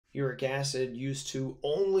Uric acid used to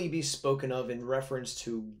only be spoken of in reference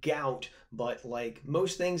to gout, but like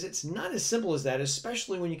most things, it's not as simple as that,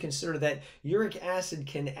 especially when you consider that uric acid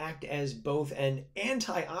can act as both an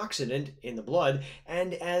antioxidant in the blood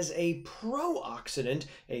and as a pro-oxidant,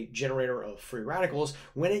 a generator of free radicals,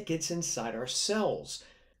 when it gets inside our cells.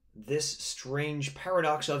 This strange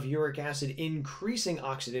paradox of uric acid increasing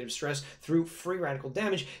oxidative stress through free radical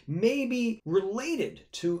damage may be related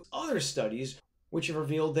to other studies which have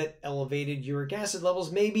revealed that elevated uric acid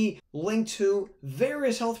levels may be linked to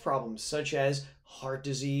various health problems such as heart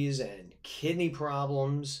disease and kidney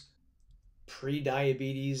problems,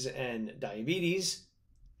 prediabetes and diabetes,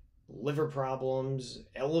 liver problems,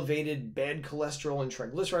 elevated bad cholesterol and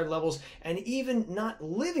triglyceride levels, and even not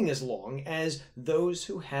living as long as those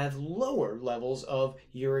who have lower levels of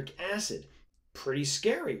uric acid. Pretty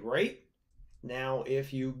scary, right? Now,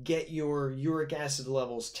 if you get your uric acid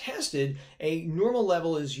levels tested, a normal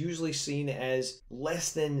level is usually seen as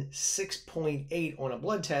less than 6.8 on a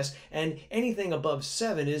blood test, and anything above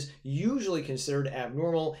 7 is usually considered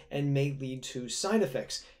abnormal and may lead to side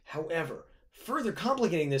effects. However, further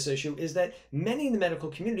complicating this issue is that many in the medical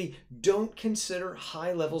community don't consider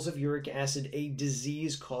high levels of uric acid a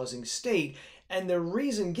disease-causing state, and the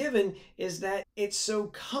reason given is that it's so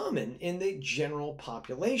common in the general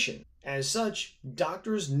population. As such,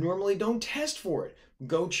 doctors normally don't test for it.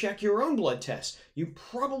 Go check your own blood tests. You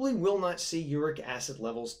probably will not see uric acid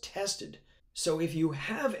levels tested. So if you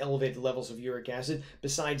have elevated levels of uric acid,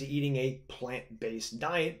 besides eating a plant-based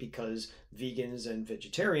diet, because vegans and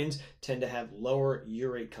vegetarians tend to have lower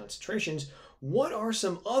urate concentrations, what are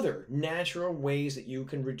some other natural ways that you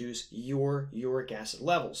can reduce your uric acid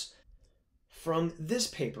levels? From this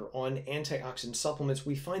paper on antioxidant supplements,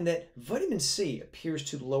 we find that vitamin C appears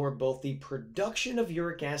to lower both the production of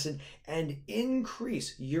uric acid and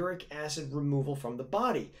increase uric acid removal from the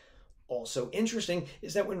body. Also interesting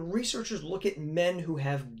is that when researchers look at men who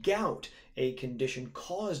have gout, a condition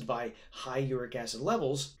caused by high uric acid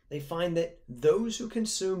levels, they find that those who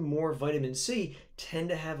consume more vitamin C tend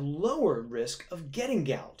to have lower risk of getting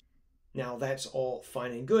gout. Now, that's all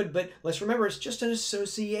fine and good, but let's remember it's just an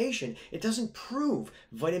association. It doesn't prove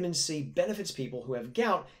vitamin C benefits people who have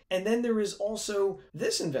gout. And then there is also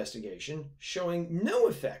this investigation showing no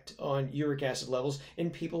effect on uric acid levels in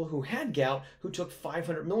people who had gout who took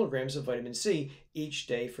 500 milligrams of vitamin C each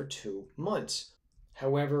day for 2 months.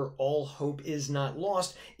 However, all hope is not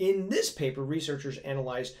lost. In this paper, researchers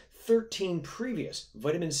analyzed 13 previous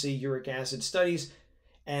vitamin C uric acid studies,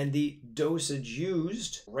 and the dosage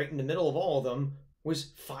used, right in the middle of all of them,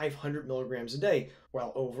 was 500 milligrams a day,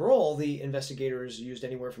 while overall the investigators used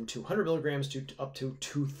anywhere from 200 milligrams to up to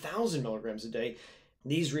 2,000 milligrams a day.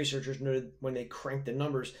 These researchers noted when they cranked the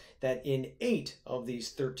numbers that in 8 of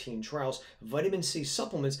these 13 trials, vitamin C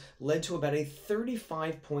supplements led to about a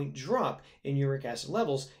 35-point drop in uric acid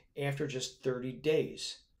levels after just 30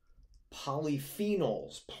 days.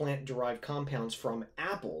 Polyphenols, plant-derived compounds from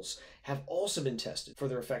apples, have also been tested for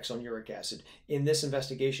their effects on uric acid. In this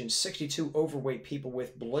investigation, 62 overweight people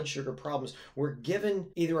with blood sugar problems were given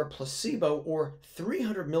either a placebo or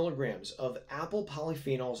 300 milligrams of apple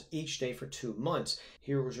polyphenols each day for 2 months.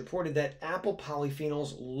 Here it was reported that apple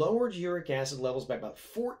polyphenols lowered uric acid levels by about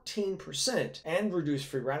 14% and reduced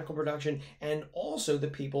free radical production, and also the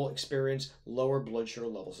people experienced lower blood sugar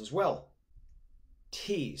levels as well.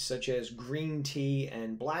 Teas, such as green tea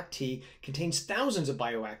and black tea, contains thousands of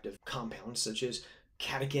bioactive compounds, such as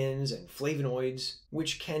catechins and flavonoids,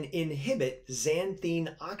 which can inhibit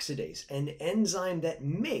xanthine oxidase, an enzyme that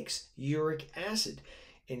makes uric acid.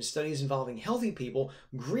 In studies involving healthy people,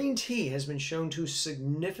 green tea has been shown to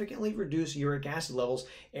significantly reduce uric acid levels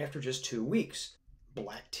after just 2 weeks.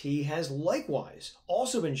 Black tea has likewise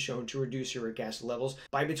also been shown to reduce uric acid levels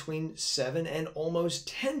by between 7 and almost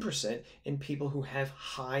 10% in people who have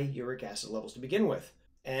high uric acid levels to begin with.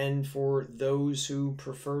 And for those who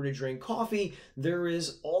prefer to drink coffee, there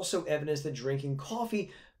is also evidence that drinking coffee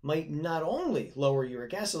might not only lower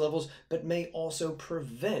uric acid levels, but may also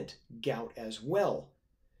prevent gout as well.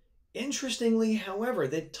 Interestingly, however,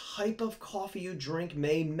 the type of coffee you drink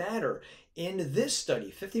may matter. In this study,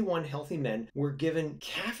 51 healthy men were given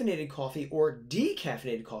caffeinated coffee or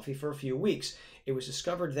decaffeinated coffee for a few weeks. It was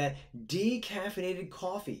discovered that decaffeinated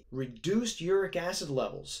coffee reduced uric acid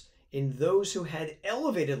levels in those who had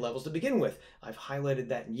elevated levels to begin with. I've highlighted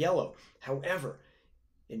that in yellow. However,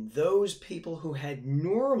 in those people who had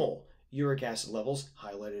normal uric acid levels,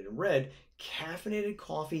 highlighted in red, caffeinated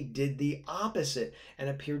coffee did the opposite and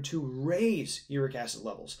appeared to raise uric acid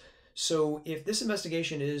levels. So if this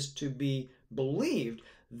investigation is to be believed,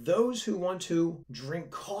 those who want to drink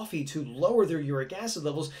coffee to lower their uric acid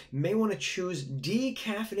levels may want to choose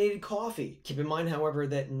decaffeinated coffee. Keep in mind, however,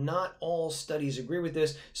 that not all studies agree with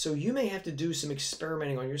this, so you may have to do some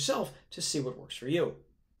experimenting on yourself to see what works for you.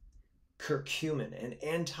 Curcumin, an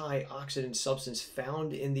antioxidant substance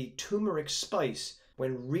found in the turmeric spice.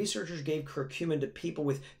 When researchers gave curcumin to people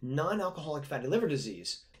with non-alcoholic fatty liver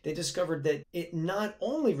disease, they discovered that it not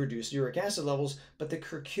only reduced uric acid levels, but the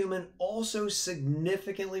curcumin also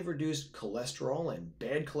significantly reduced cholesterol and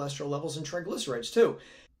bad cholesterol levels and triglycerides too.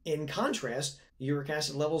 In contrast, uric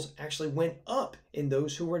acid levels actually went up in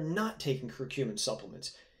those who were not taking curcumin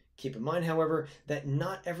supplements. Keep in mind, however, that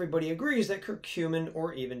not everybody agrees that curcumin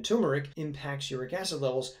or even turmeric impacts uric acid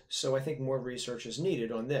levels, so I think more research is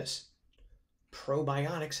needed on this.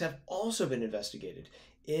 Probiotics have also been investigated.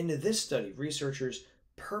 In this study, researchers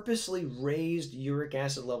purposely raised uric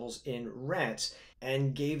acid levels in rats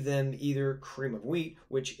and gave them either cream of wheat,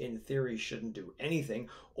 which in theory shouldn't do anything,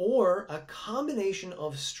 or a combination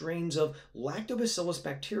of strains of lactobacillus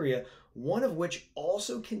bacteria, one of which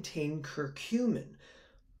also contained curcumin.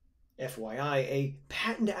 FYI, a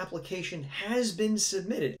patent application has been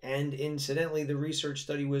submitted, and incidentally, the research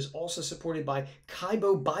study was also supported by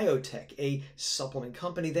Kaibo Biotech, a supplement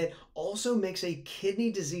company that also makes a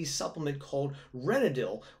kidney disease supplement called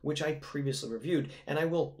Renadil, which I previously reviewed, and I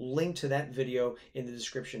will link to that video in the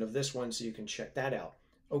description of this one so you can check that out.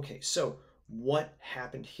 Okay, so what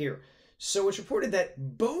happened here? So it's reported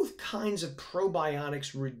that both kinds of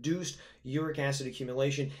probiotics reduced uric acid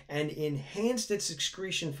accumulation and enhanced its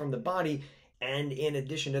excretion from the body. And in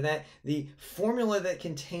addition to that, the formula that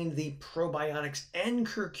contained the probiotics and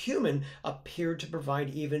curcumin appeared to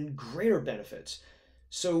provide even greater benefits.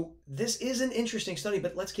 So this is an interesting study,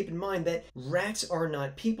 but let's keep in mind that rats are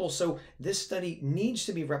not people, so this study needs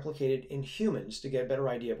to be replicated in humans to get a better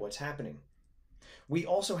idea of what's happening. We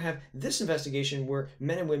also have this investigation where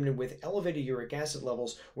men and women with elevated uric acid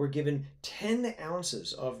levels were given 10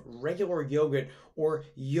 ounces of regular yogurt or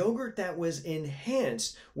yogurt that was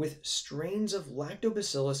enhanced with strains of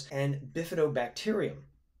lactobacillus and bifidobacterium.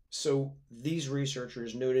 So these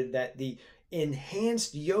researchers noted that the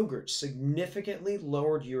enhanced yogurt significantly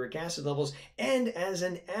lowered uric acid levels, and as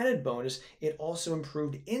an added bonus, it also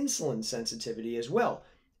improved insulin sensitivity as well.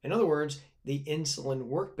 In other words, the insulin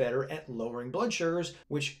worked better at lowering blood sugars,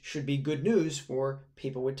 which should be good news for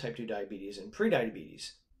people with type 2 diabetes and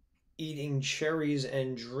prediabetes. Eating cherries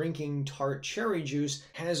and drinking tart cherry juice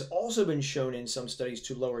has also been shown in some studies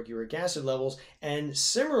to lower uric acid levels, and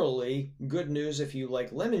similarly, good news if you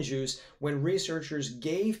like lemon juice, when researchers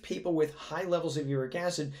gave people with high levels of uric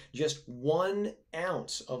acid just 1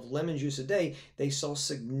 ounce of lemon juice a day, they saw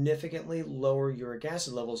significantly lower uric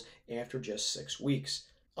acid levels after just 6 weeks.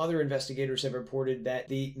 Other investigators have reported that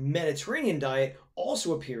the Mediterranean diet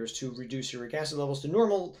also appears to reduce uric acid levels to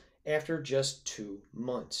normal after just 2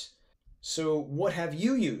 months. So what have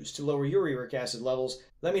you used to lower your uric acid levels?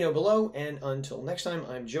 Let me know below, and until next time,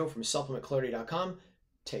 I'm Joe from supplementclarity.com.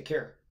 Take care.